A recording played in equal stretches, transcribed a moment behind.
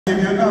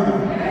Give you another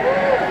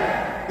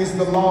one. It's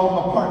the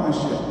law of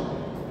partnership.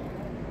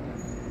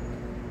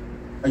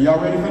 Are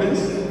y'all ready for this?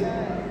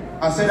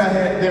 I said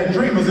there are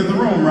dreamers in the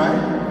room, right?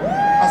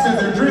 I said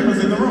there are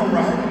dreamers in the room,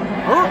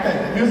 right?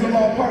 Okay, here's the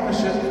law of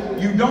partnership.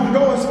 You don't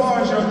go as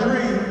far as your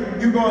dream,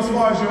 you go as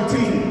far as your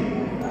team.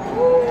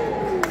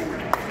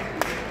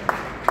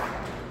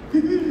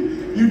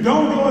 You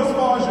don't go as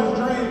far as your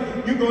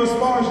dream, you go as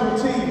far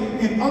as your team.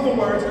 In other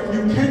words,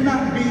 you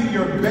cannot be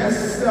your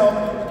best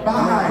self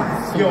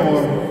by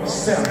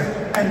yourself.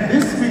 And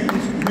this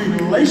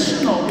means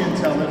relational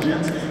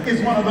intelligence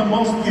is one of the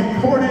most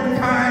important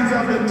kinds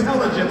of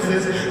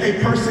intelligences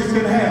a person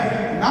can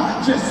have.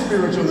 Not just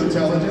spiritual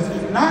intelligence,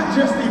 not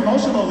just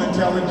emotional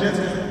intelligence,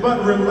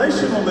 but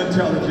relational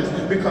intelligence.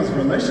 Because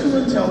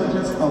relational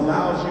intelligence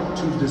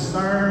allows you to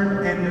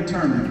discern and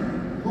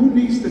determine who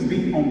needs to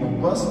be on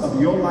the bus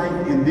of your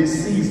life in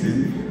this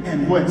season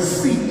and what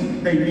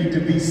seat they need to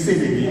be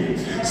sitting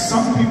in.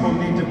 Some people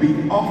need to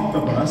be off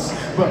the bus,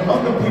 but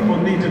other people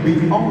need to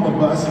be on the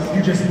bus.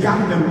 You just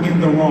got them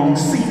in the wrong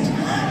seat.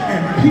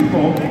 And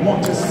people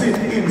want to sit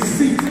in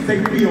seats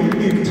they feel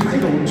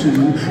entitled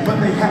to, but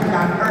they have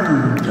not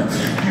earned.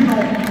 You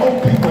don't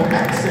owe people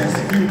access,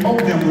 you owe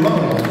them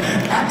love.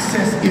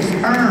 Access is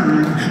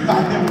earned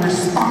by them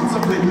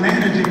responsibly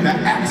managing the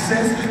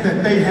access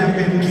that they have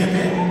been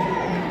given.